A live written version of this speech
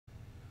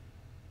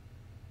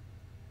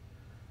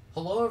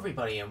Hello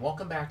everybody and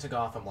welcome back to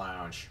Gotham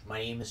Lounge. My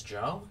name is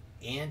Joe,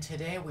 and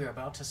today we're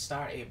about to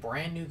start a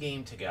brand new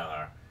game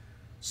together.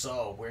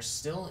 So, we're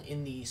still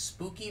in the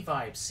spooky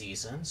vibe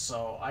season,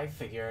 so I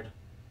figured,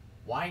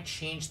 why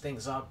change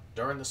things up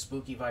during the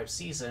spooky vibe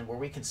season where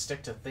we can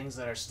stick to things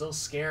that are still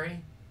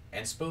scary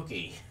and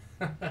spooky?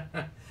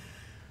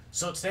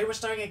 So today we're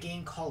starting a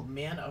game called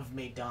Man of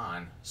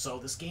Medan. So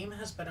this game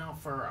has been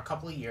out for a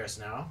couple of years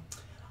now.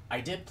 I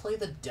did play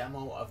the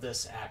demo of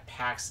this at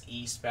PAX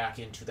East back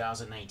in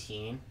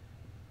 2019.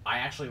 I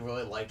actually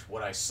really liked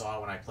what I saw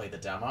when I played the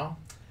demo.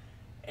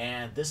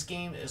 And this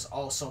game is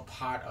also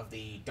part of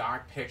the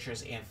Dark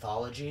Pictures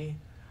Anthology.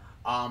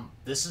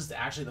 This is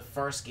actually the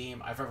first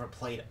game I've ever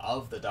played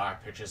of the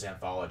Dark Pictures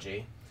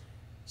Anthology.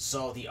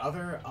 So the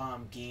other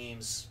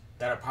games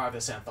that are part of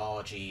this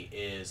anthology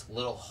is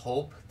Little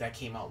Hope, that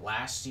came out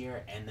last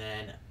year, and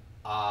then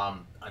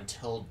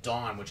Until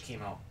Dawn, which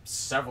came out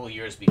several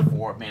years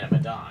before Man of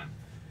Medan.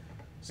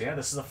 So yeah,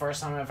 this is the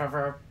first time I've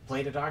ever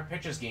played a Dark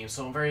Pictures game,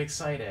 so I'm very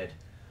excited.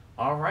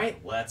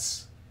 Alright,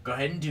 let's go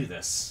ahead and do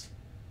this.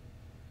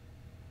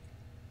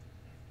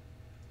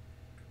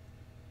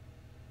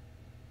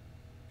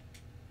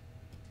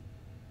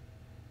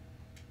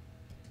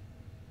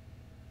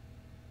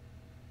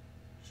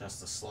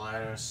 Just the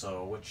slider,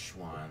 so which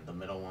one? The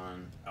middle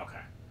one?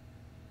 Okay.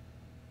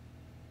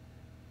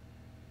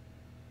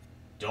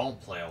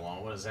 Don't play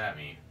alone, what does that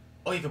mean?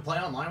 Oh, you can play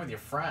online with your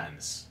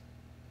friends.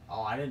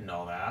 Oh, I didn't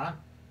know that.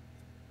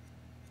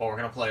 But we're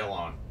gonna play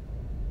alone.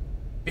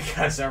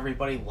 Because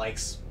everybody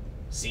likes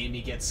seeing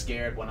me get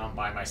scared when I'm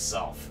by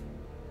myself.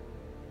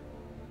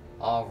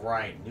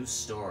 Alright, new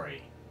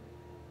story.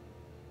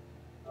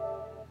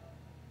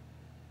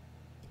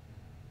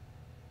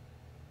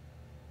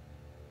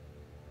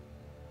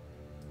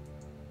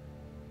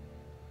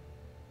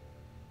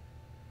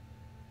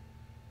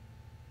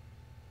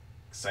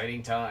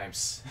 Exciting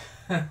times.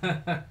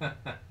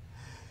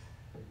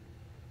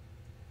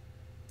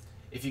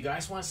 If you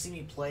guys want to see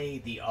me play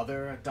the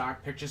other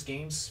Dark Pictures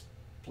games,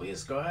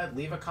 please go ahead,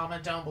 leave a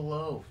comment down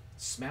below.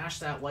 Smash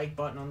that like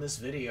button on this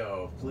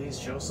video. Please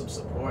show some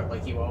support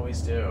like you always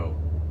do.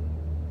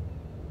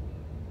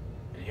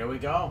 And here we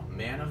go,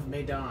 Man of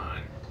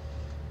Medan.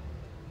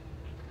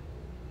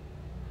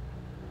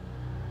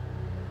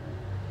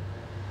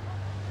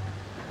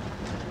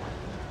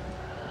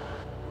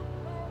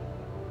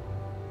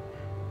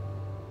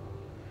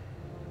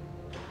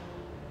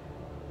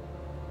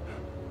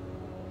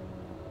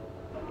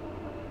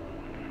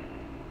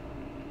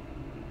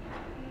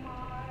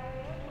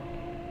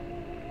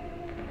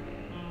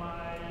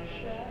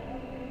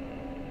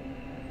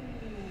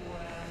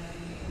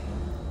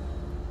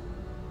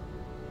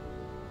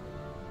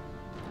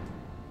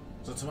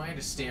 So to my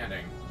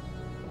understanding,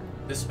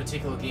 this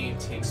particular game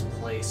takes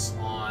place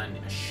on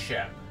a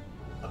ship.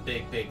 A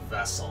big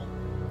vessel.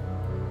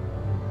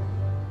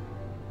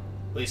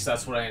 At least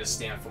that's what I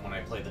understand from when I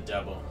played the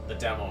demo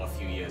a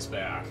few years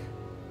back.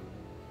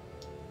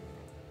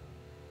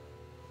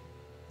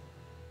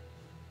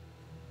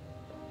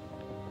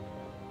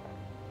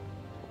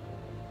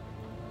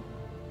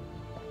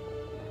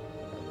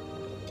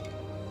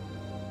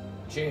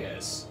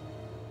 Cheers.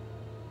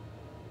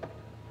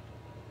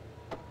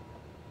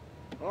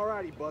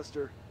 Alrighty,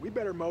 Buster. We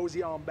better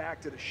mosey on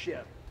back to the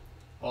ship.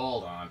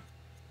 Hold on.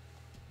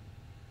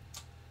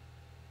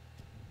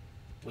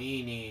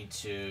 We need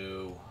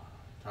to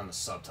turn the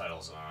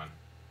subtitles on.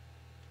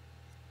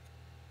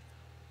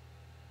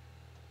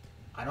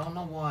 I don't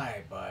know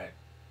why, but...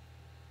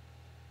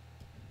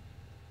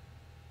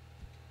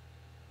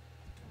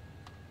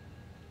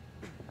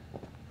 I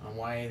don't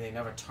know why they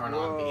never turn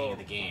on at the beginning of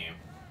the game.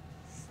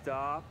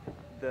 Stop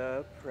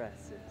the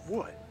presses.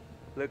 What?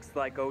 Looks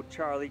like old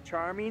Charlie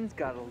Charming's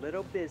got a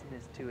little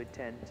business to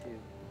attend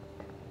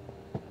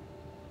to.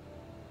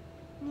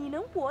 你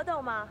能搏斗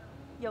吗，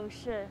勇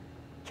士？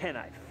 Can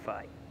I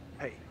fight?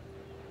 Hey,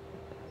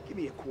 give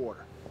me a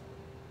quarter.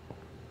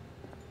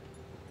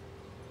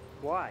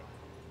 Why?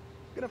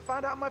 Gonna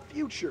find out my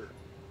future.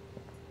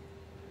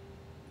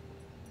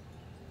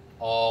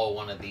 Oh,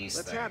 one of these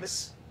Let's things. have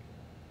it.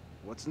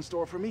 What's in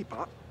store for me,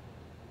 Pop?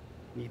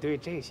 你对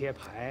这些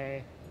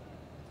牌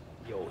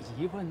有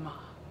疑问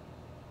吗？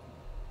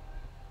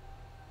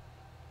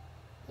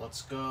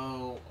 Let's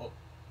go... Oh.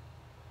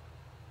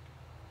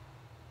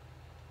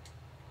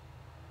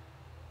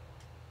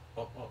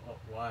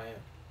 Why?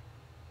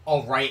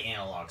 Oh, right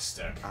analog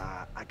stick.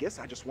 I guess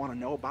I just want to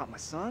know about my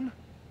son.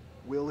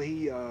 Will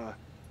he,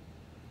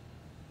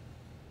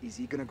 is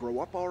he gonna grow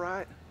up all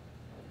right?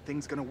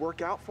 Things gonna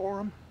work out for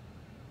him?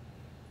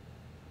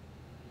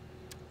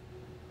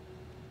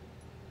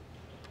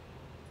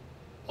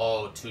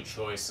 Oh, two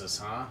choices,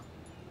 huh?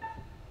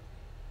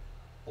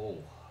 Oh,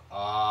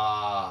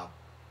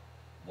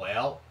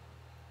 well,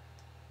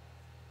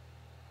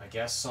 I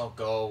guess I'll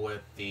go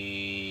with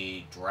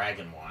the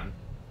dragon one.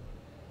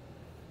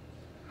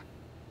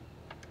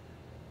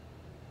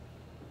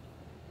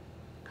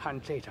 看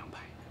这张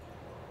牌，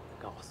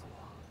告诉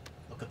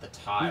我， Look at the 你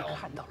tile.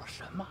 看到了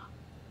什么？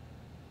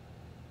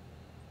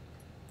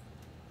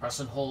 Press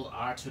and hold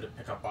R2 to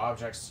pick up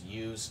objects.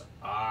 Use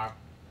R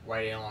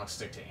right analog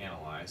stick to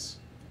analyze.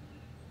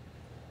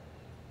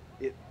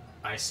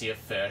 I see a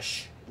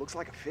fish. Looks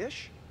like a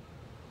fish?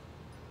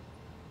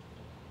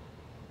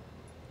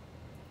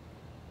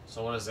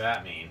 So what does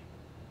that mean?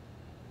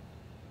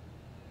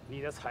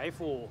 你的财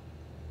富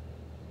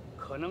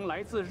可能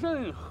来自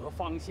任何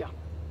方向，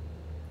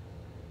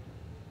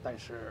但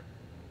是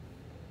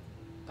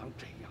当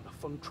这样的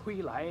风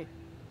吹来，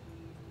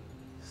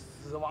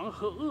死亡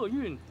和厄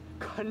运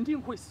肯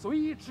定会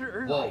随之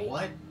而 Whoa, 来。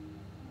 what?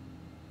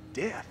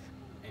 Death.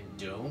 And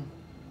doom?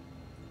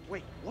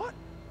 Wait, what?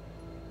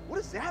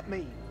 What does that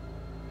mean?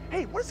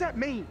 Hey, what does that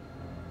mean?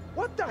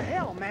 What the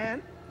hell,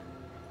 man?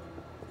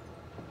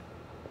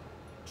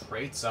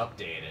 Traits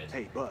updated.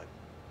 Hey, bud.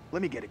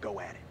 Let me get a go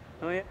at it.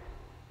 Oh yeah.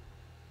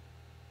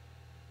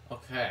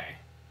 Okay.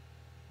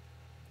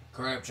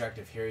 Current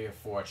objective, hear your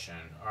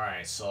fortune.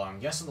 Alright, so I'm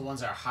guessing the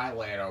ones that are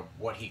highlighted are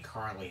what he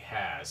currently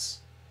has.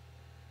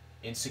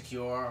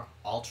 Insecure,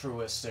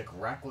 altruistic,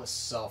 reckless,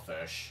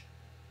 selfish.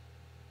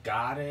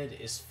 Guarded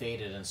is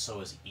fated and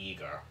so is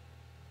eager.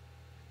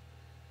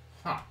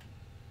 Huh.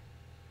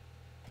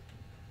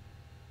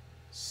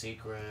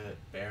 Secret,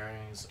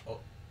 bearings. Oh.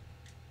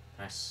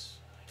 Nice.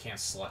 I can't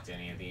select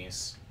any of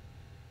these.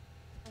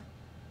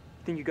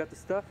 Think you got the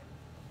stuff?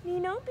 你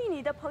能比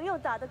你的朋友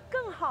打得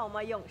更好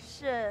吗，勇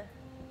士？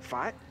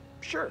 Fight?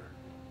 Sure.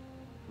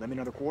 Let me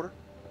another quarter?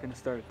 Gonna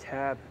start a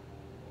tab.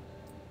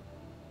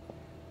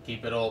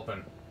 Keep it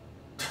open.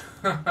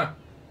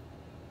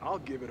 I'll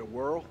give it a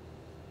whirl.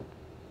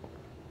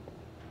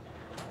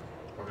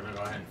 We're gonna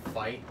go ahead and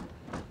fight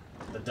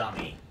the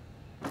dummy.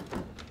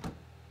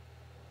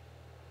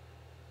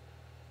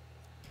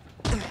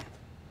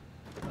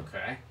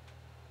 Okay.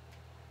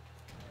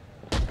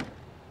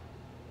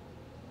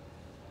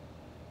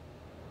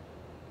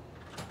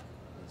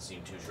 Doesn't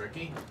seem too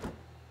tricky.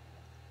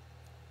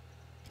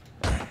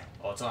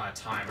 Oh, it's on a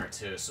timer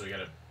too, so we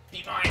gotta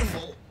be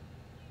mindful.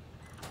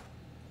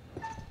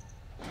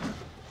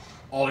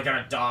 Oh, we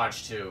gotta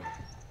dodge too.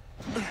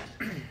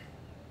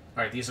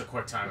 Alright, these are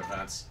quick time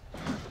events.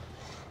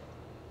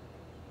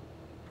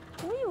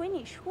 我以为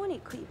你说你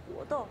可以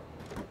搏斗。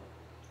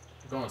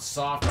 You're going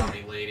soft on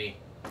me, lady.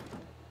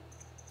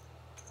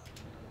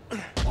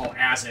 Oh,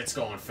 as it's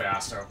going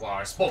faster. Wow,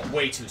 I spoke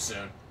way too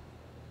soon.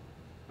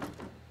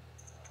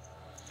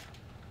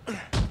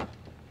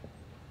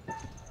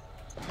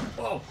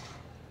 Whoa.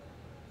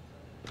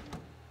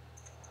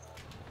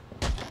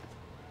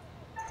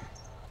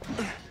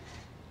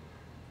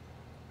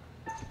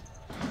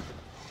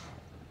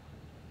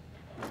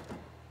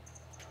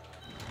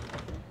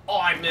 Oh,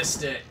 I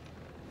missed it.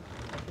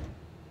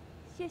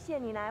 谢谢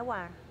你来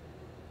玩。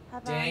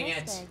Have a Dang nice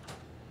it. day.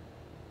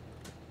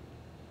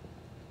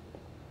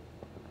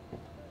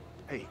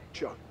 Hey,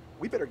 Chuck,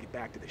 we better get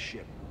back to the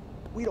ship.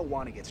 We don't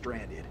want to get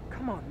stranded.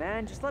 Come on,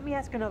 man. Just let me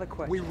ask another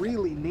question. We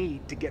really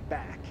need to get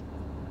back.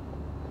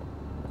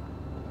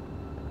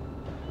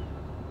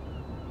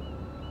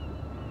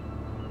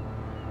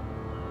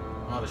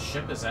 Oh, the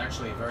ship is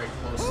actually very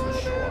close to the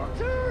shore.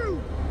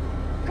 Two!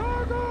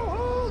 Cargo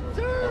hold Or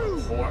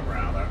two! the port,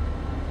 rather.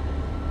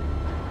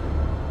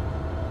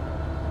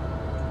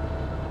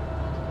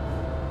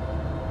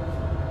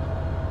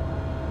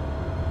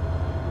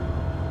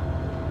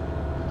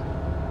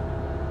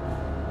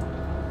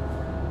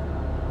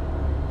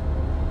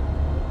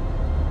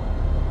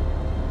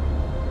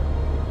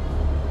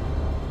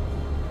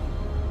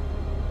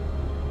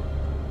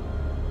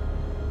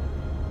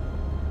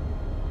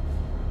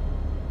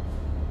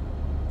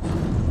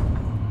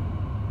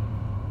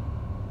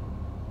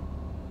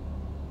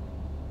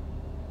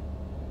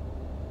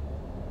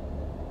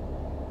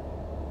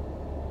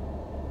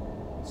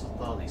 What's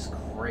with all these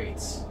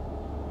crates?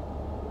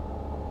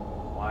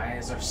 Why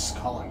is there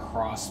skull and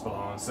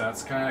crossbones?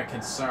 That's kind of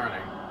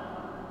concerning.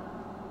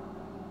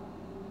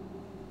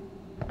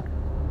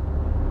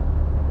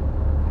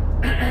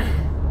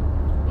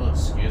 Oh,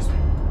 excuse me.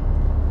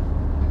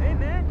 Hey,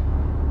 man.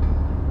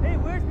 Hey,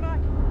 where's my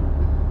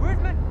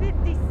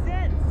 50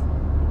 cents?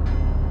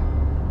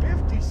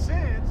 50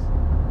 cents?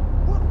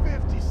 What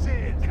 50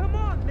 cents? Come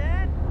on,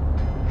 man.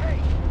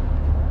 Hey,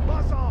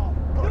 buzz off,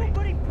 buddy.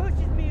 Nobody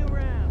pushes me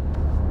around.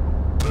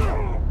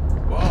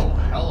 Whoa,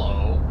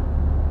 hello.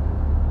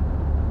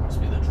 Must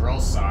be the drill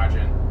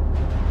sergeant.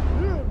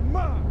 In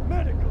my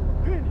medical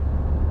opinion,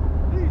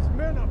 these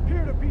men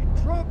appear to be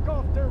drunk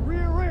off their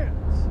rear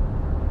ends.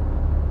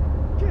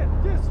 Get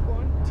this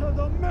one to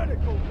the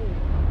medical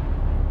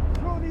ward.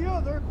 Throw the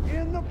other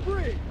in the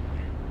brig.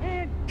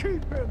 And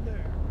keep him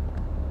there.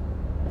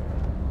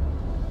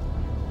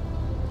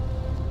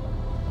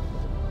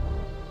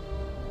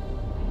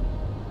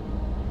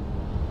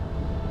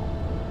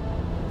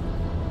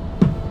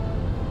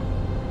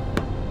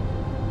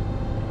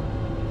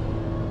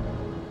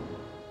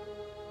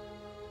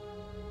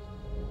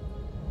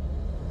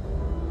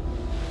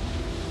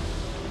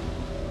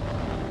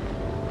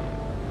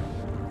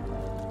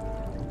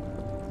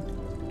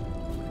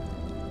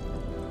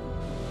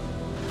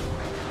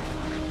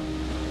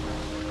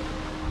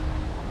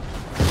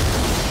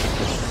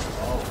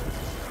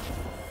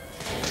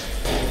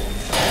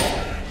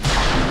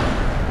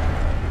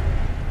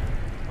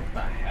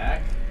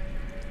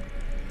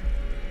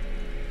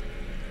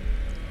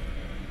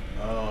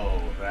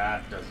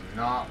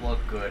 not look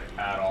good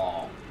at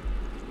all.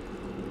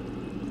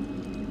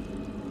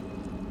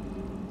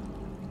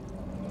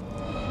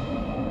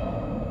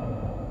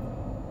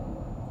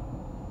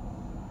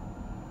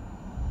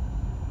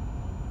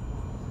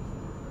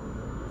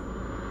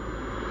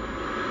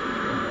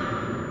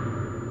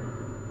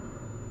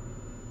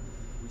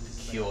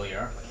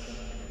 Peculiar.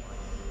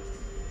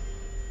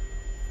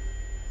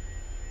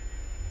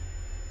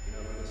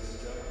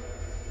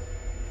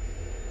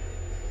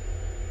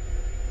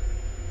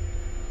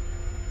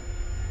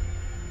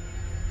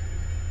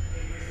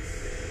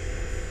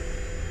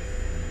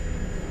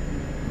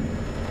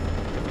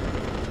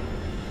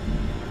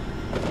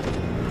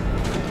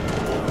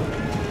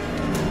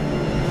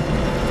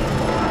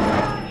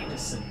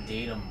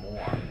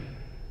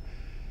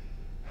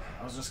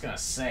 Gonna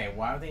say,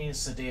 why would they need to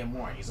sedate him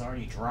more? He's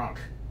already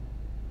drunk.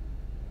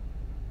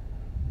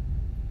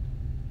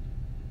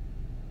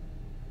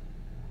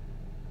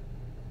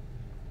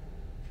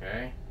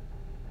 Okay.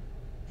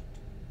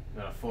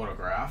 Got a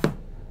photograph.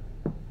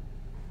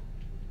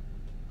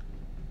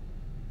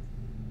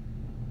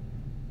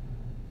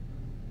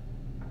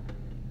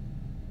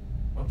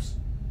 Whoops.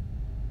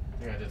 I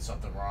think I did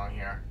something wrong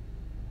here.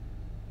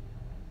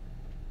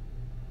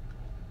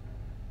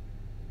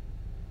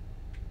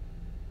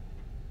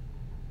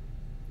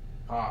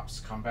 Pops,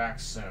 come back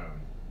soon.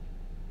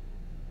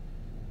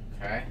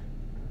 Okay.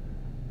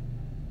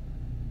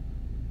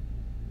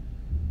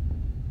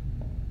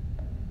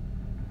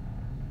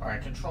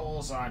 Alright,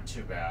 controls aren't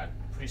too bad.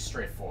 Pretty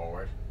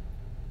straightforward.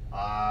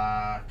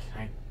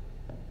 Can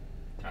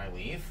I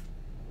leave?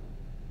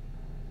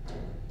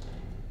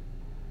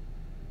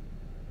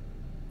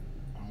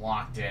 I'm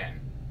locked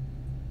in.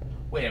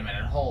 Wait a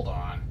minute, hold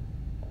on.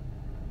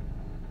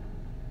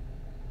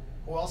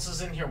 Who else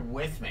is in here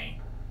with me?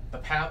 The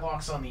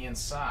padlock's on the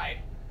inside.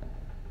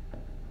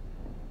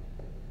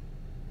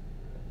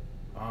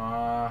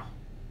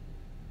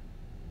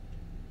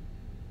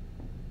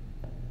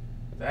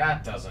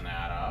 That doesn't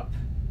add up.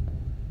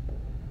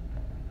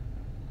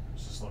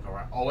 Let's just look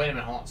around. Oh, wait a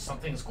minute, hold on.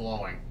 Something's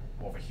glowing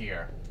over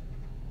here.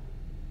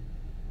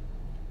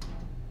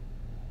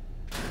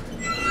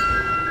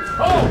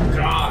 Oh,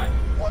 God!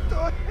 What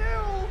the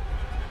hell?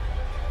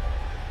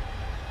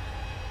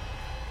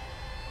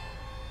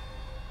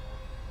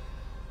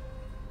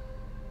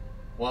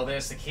 Well,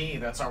 there's the key.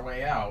 That's our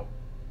way out.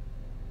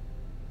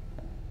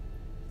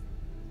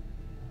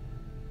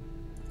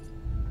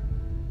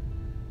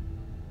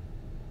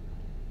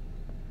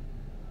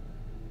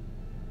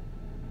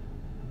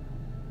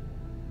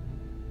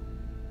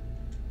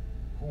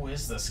 Who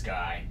is this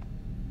guy?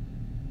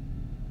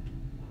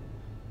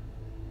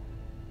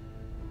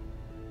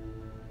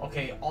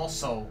 Okay,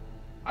 also,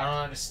 I don't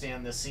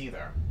understand this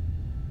either.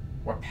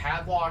 We're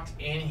padlocked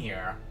in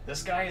here.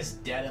 This guy is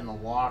dead in the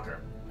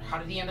locker. How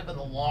did he end up in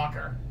the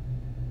locker?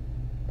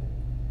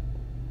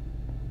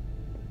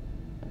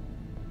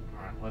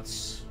 Alright,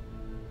 let's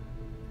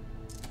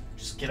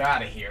just get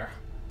out of here.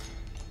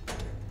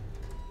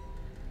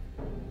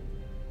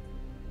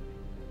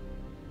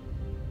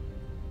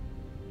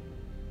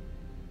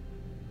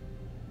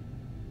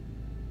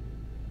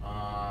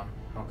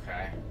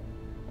 Okay.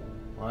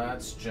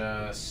 Let's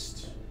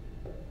just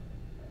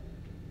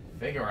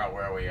figure out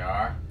where we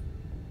are.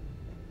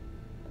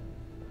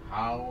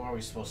 How are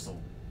we supposed to...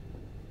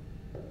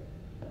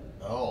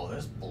 Oh,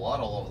 there's blood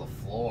all over the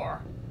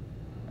floor.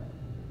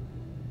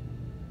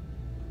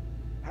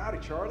 Howdy,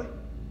 Charlie.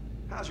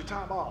 How's your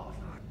time off?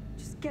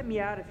 Just get me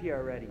out of here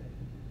already.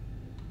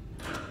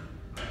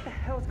 What the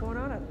hell's going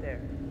on up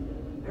there?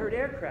 I heard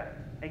aircraft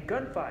and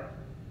gunfire.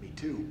 Me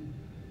too.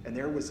 And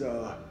there was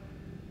a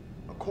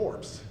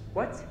corpse.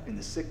 What? In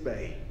the sick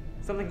bay.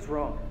 Something's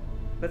wrong.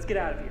 Let's get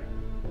out of here.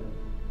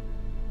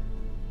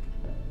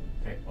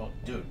 Okay, well,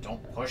 dude,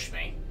 don't push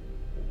me.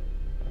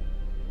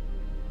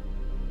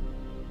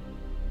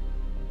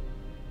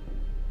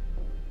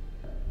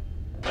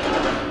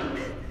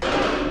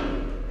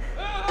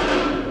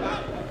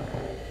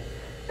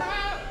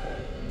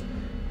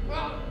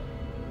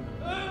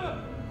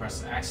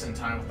 Press X in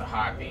time with the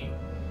heartbeat.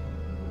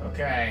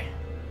 Okay.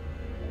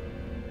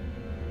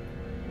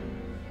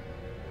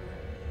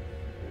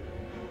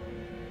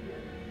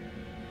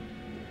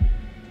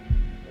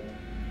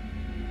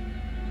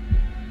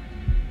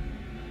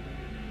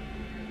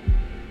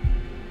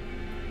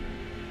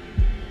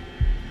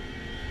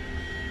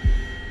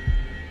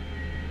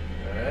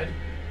 Good.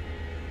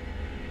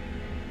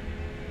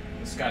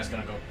 This guy's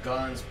gonna go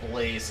guns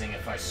blazing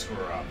if I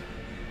screw up.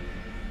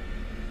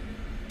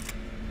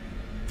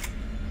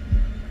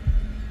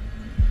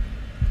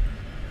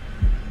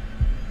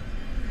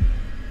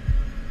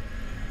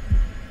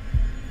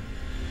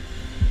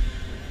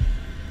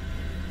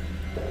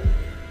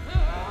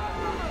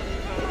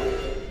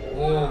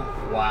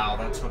 Oh, wow,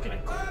 that took an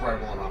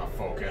incredible amount of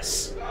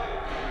focus.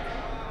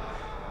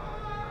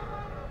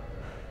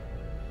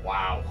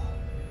 Wow.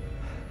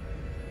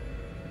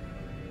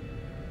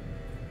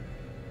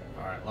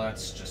 Alright,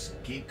 let's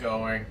just keep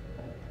going.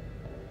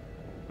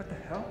 What the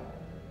hell?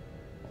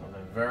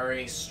 Something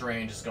very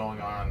strange is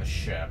going on the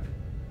ship.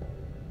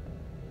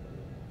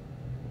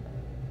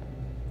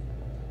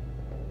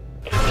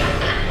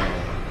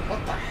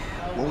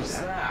 What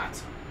was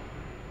that?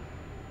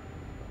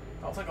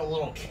 Felt like a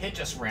little kid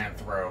just ran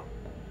through.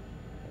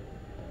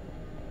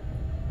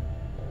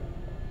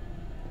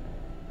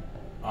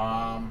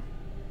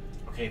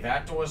 Okay,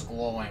 that door's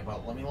glowing,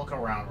 but let me look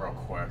around real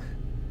quick.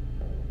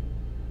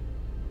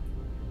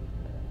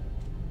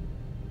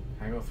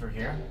 Can I go through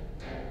here?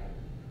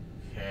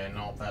 Okay,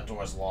 nope, that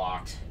door's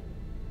locked.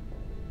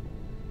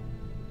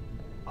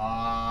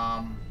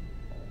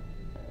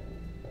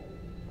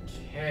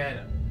 Kid,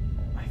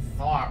 I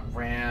thought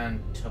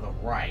ran to the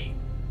right.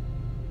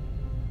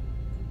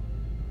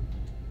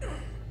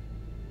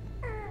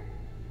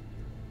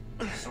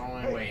 Is there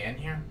only way in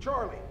here?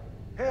 Charlie,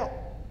 help!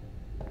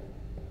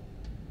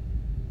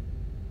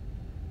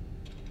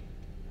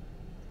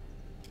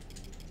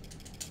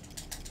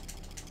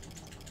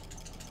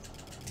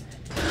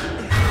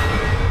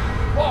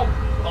 Whoa!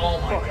 Oh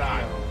my Fuck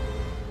god.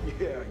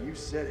 Yeah, you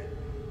said it.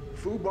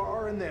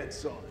 Foobar and then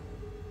some.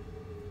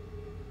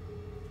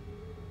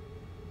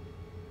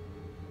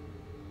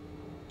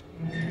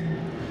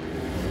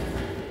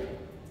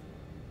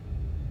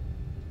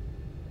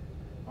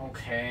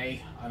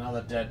 Okay,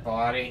 another dead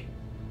body.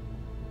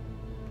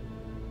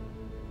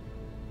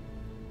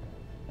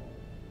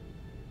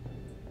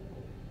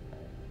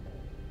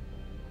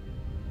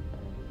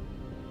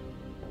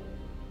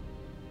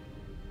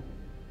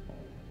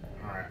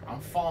 Alright,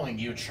 I'm following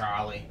you,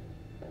 Charlie.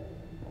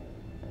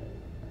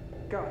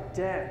 God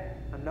damn.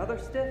 Another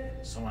stiff?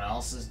 Someone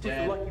else is Who's the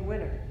dead. lucky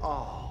winner?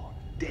 Oh,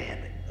 damn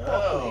it.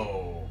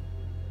 Oh.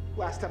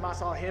 Last time I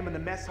saw him in the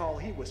mess hall,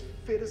 he was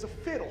fit as a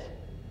fiddle.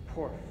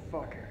 Poor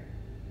fucker.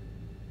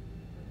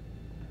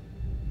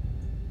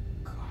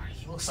 God,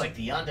 he looks like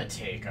the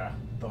Undertaker.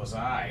 Those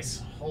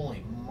eyes.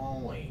 Holy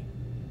moly.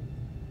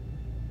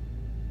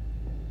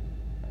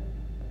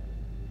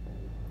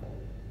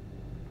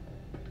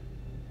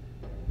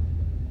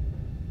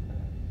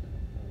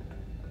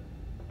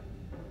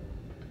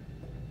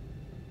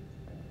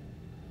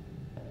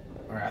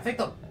 Alright, I think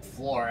the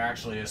floor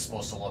actually is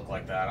supposed to look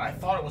like that. I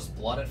thought it was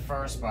blood at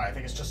first, but I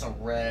think it's just a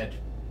red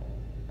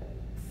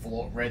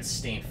floor, red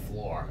stained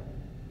floor.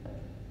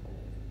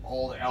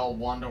 Hold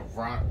L1 to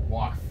run,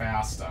 walk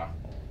faster.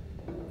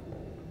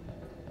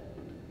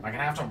 Am I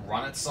gonna have to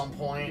run at some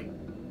point?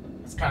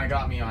 It's kind of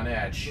got me on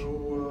edge.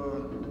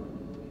 So,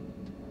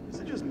 is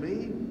it just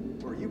me?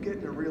 Or are you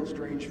getting a real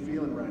strange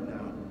feeling right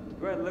now?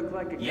 Do I look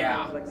like a guy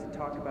Yeah. who likes to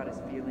talk about his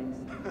feelings?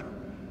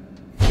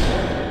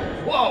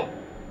 Whoa!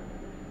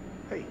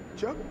 Hey,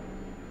 Chuck?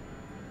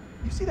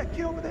 You see that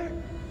kid over there?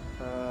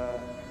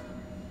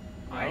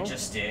 I No?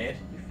 just did.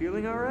 You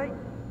feeling alright?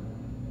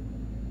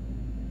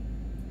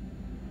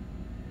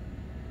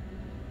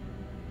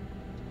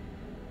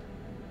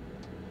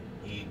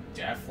 He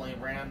definitely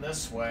ran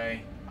this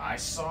way. I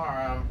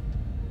saw him.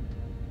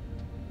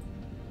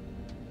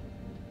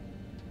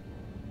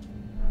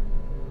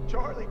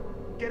 Charlie,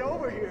 get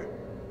over here.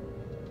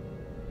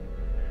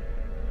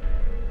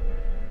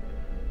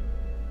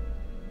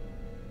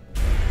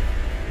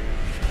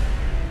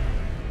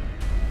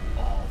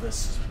 Oh,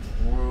 this is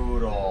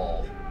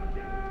brutal.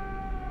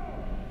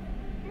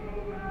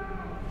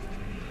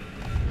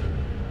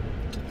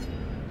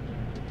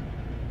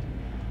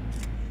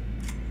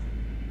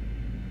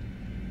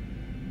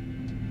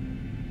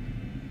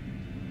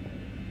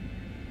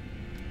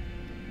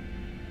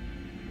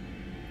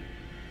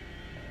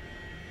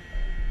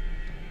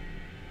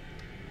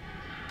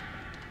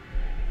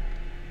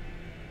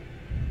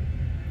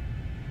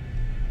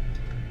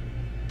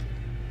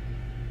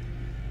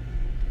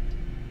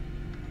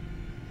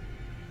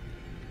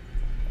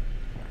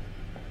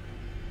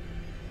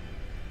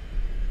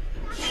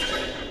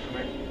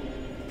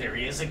 There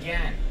he is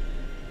again.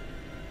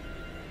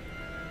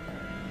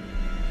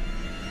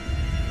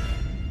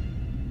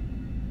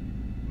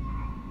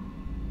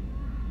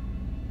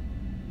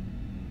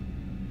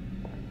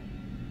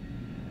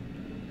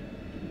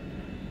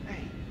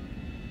 Hey,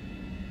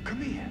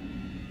 come here.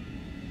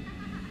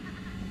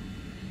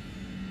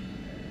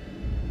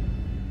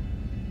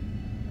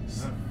 This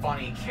isn't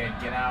funny, kid.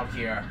 Get out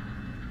here.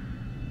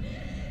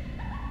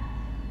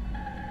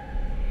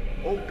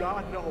 Oh,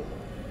 God, no.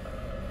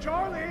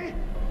 Charlie!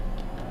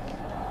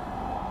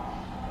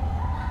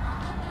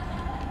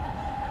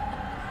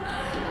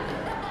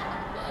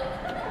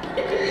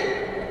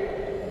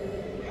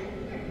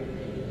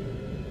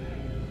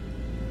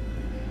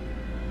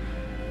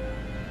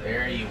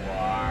 There you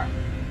are.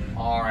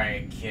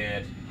 Alright,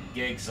 kid.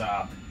 Gig's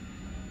up.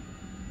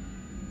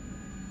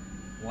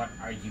 What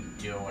are you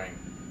doing?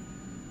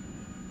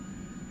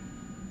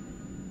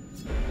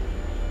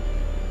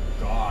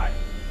 God.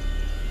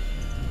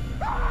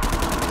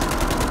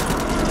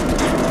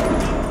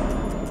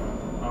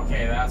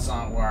 Okay, that's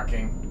not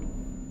working.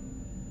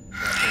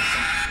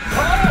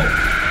 Oh!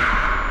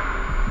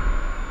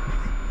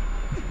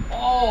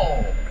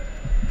 Oh!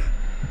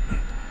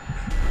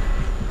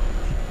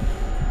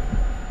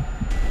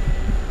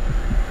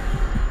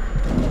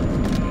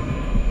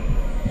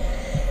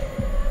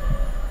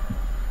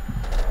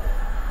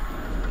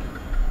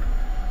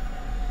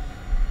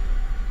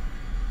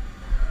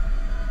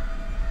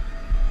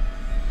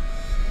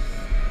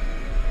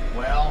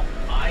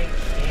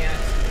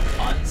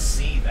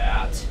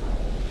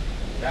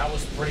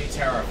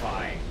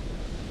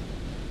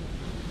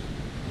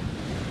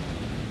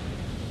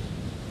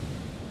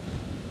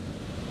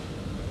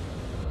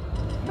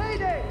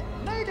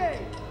 day!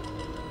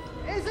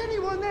 Is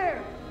anyone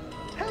there?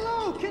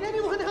 Hello, can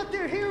anyone out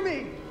there hear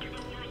me?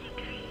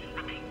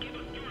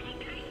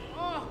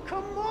 Oh,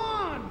 come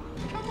on!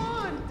 Come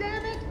on,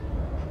 damn it!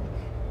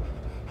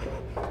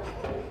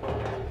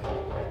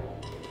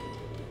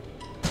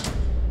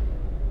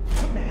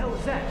 What the hell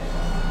is that?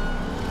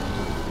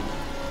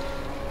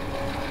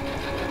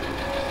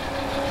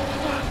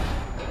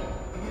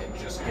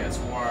 It just gets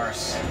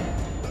worse.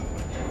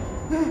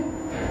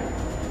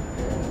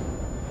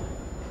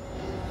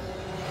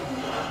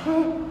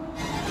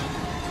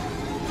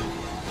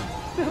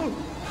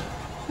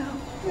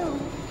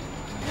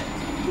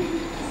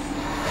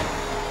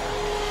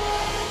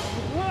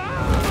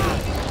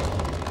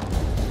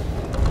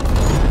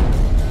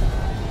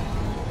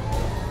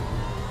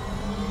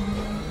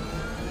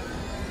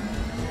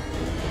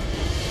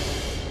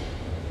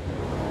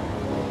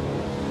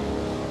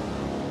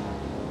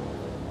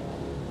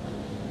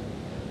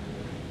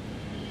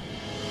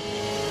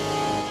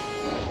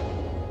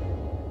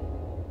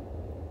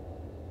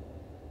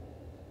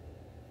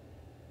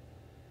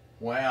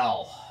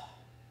 Well,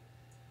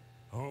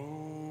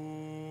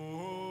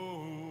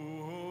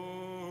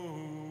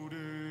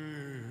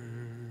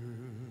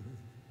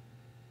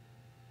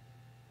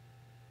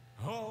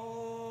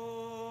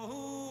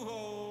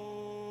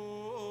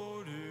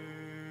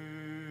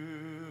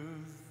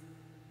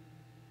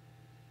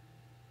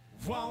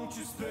 won't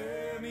you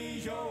spare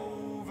me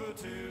over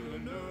till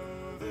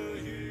another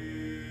year?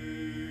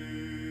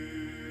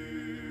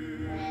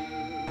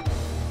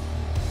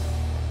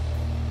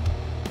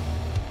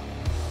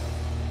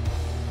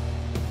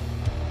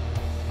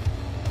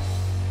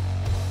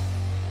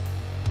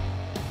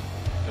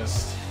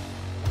 just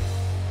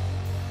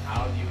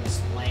how do you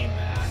explain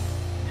that?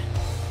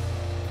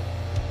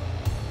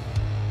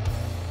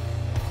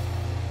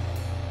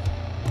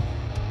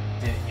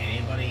 Did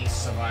anybody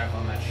survive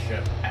on that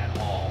ship at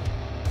all?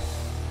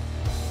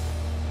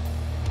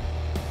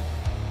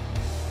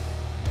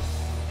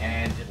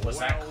 And was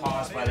that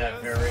caused by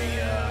that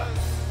very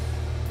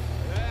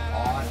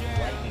odd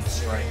lightning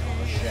strike on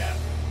the ship?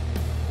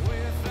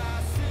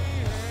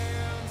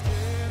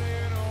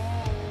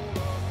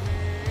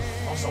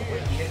 Also,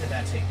 what year did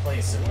that take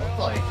place? It looked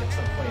like it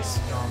took place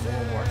during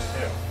World War II.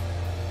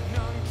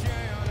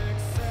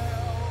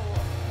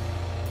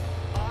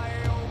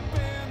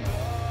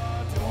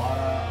 A lot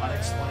of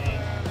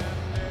unexplained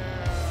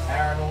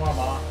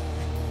paranormal.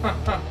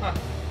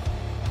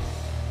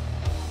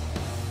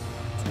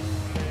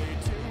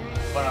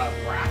 But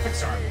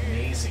graphics are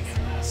amazing in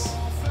this.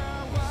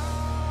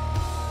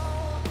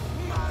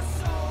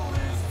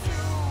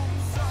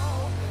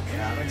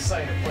 Yeah, I'm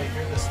excited to play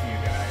through this for you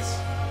guys.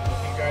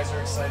 Hope you guys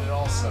are excited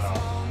also.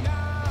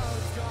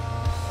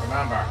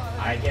 Remember,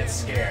 I get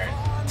scared.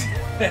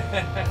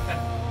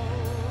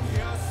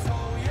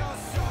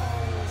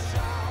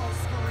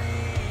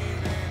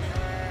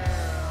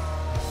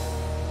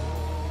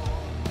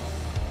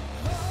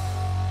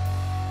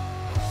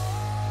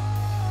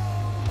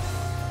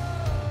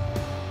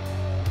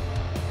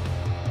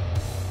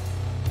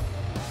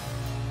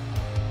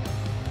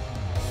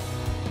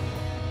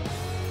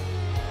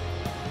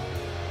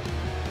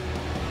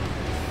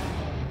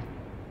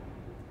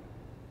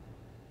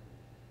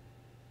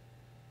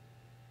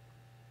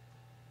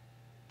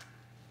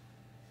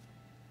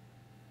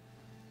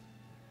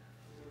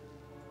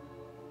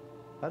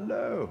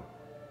 Hello,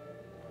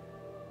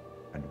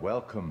 and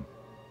welcome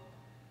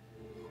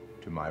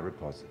to my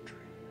repository.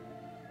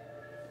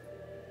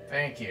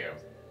 Thank you.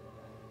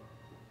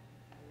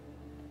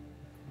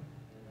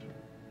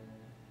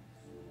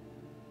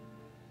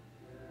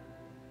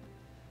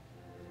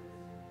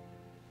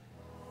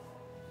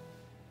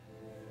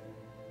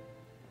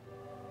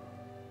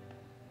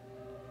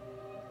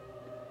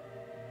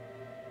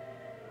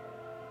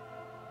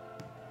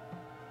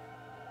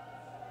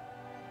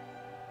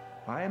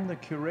 I am the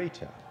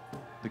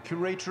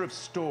curator of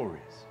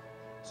stories.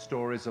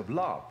 Stories of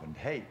love and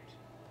hate,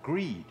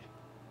 greed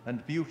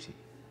and beauty,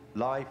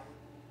 life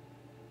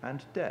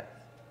and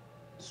death.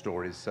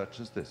 Stories such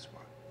as this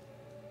one.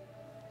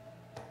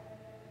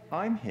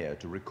 I'm here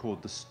to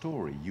record the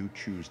story you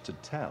choose to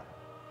tell.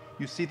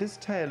 You see, this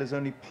tale is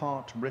only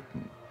part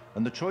written,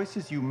 and the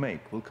choices you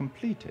make will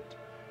complete it,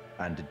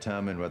 and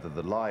determine whether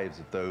the lives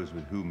of those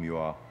with whom you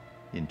are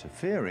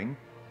interfering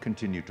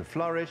continue to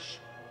flourish,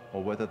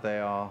 or whether they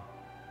are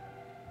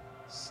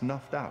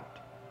snuffed out.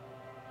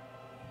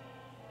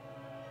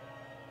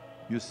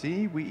 You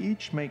see, we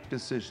each make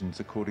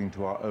decisions according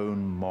to our own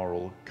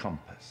moral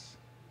compass.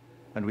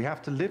 And we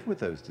have to live with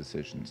those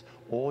decisions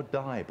or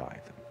die by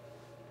them.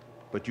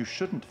 But you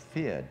shouldn't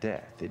fear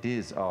death. It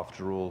is,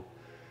 after all,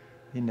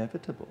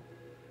 inevitable.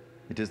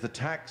 It is the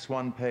tax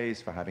one pays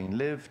for having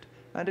lived,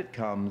 and it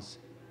comes,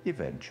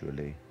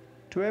 eventually,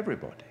 to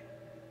everybody.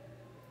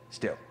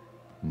 Still,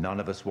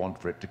 none of us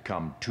want for it to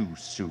come too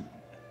soon,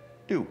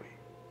 do we?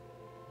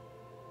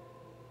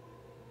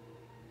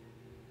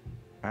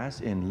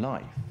 As in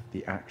life,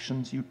 the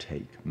actions you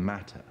take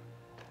matter.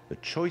 The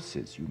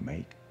choices you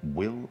make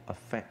will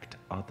affect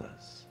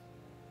others.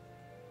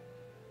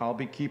 I'll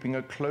be keeping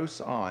a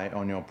close eye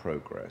on your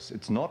progress.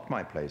 It's not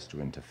my place to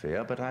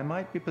interfere, but I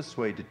might be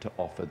persuaded to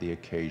offer the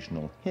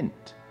occasional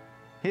hint.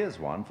 Here's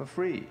one for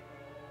free.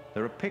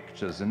 There are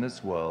pictures in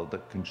this world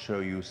that can show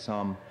you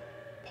some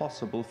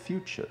possible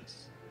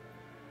futures.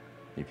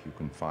 If you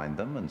can find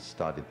them and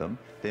study them,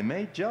 they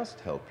may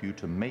just help you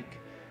to make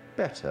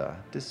better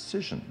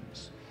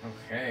decisions.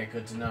 Okay,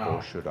 good to know.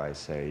 Or should I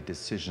say,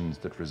 decisions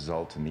that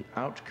result in the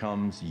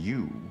outcomes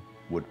you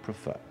would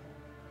prefer.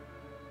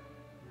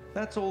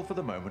 That's all for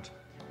the moment.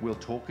 We'll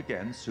talk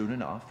again soon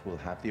enough. We'll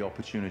have the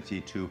opportunity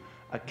to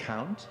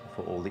account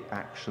for all the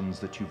actions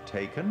that you've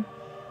taken,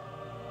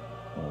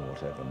 or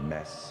whatever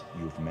mess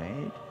you've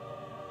made.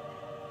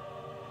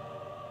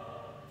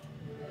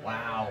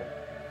 Wow.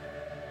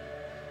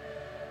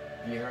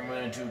 Either I'm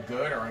going to do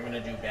good or I'm going to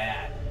do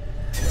bad.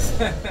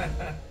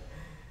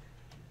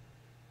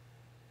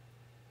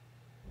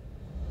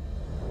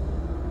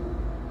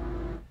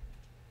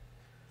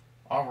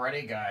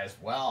 Alrighty, guys.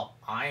 Well,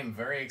 I am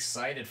very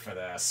excited for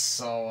this.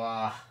 So,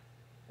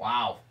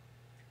 wow.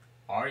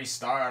 Already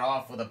started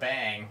off with a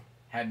bang.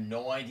 Had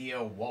no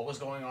idea what was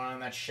going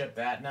on that ship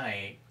that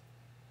night.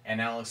 And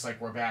now it looks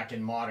like we're back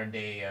in modern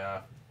day,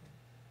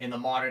 in the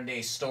modern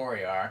day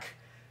story arc.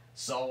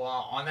 So,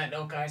 on that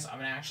note, guys, I'm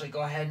going to actually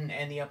go ahead and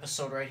end the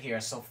episode right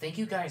here. So, thank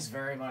you guys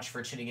very much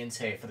for tuning in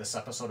today for this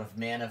episode of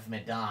Man of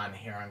Medan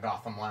here on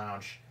Gotham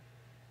Lounge.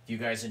 If you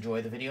guys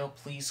enjoyed the video,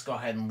 please go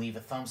ahead and leave a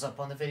thumbs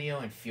up on the video,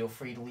 and feel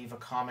free to leave a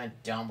comment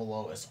down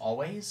below as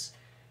always.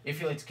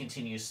 If you'd like to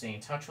continue to stay in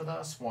touch with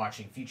us,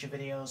 watching future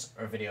videos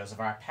or videos of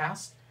our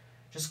past,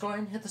 just go ahead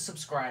and hit the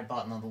subscribe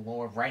button on the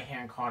lower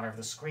right-hand corner of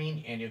the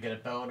screen, and you'll get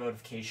a bell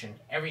notification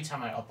every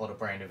time I upload a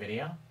brand new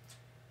video.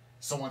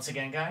 So once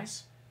again,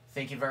 guys,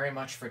 thank you very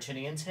much for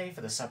tuning in today for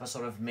this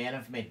episode of Man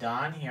of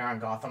Medan here on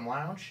Gotham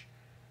Lounge,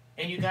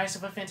 and you guys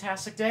have a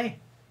fantastic day.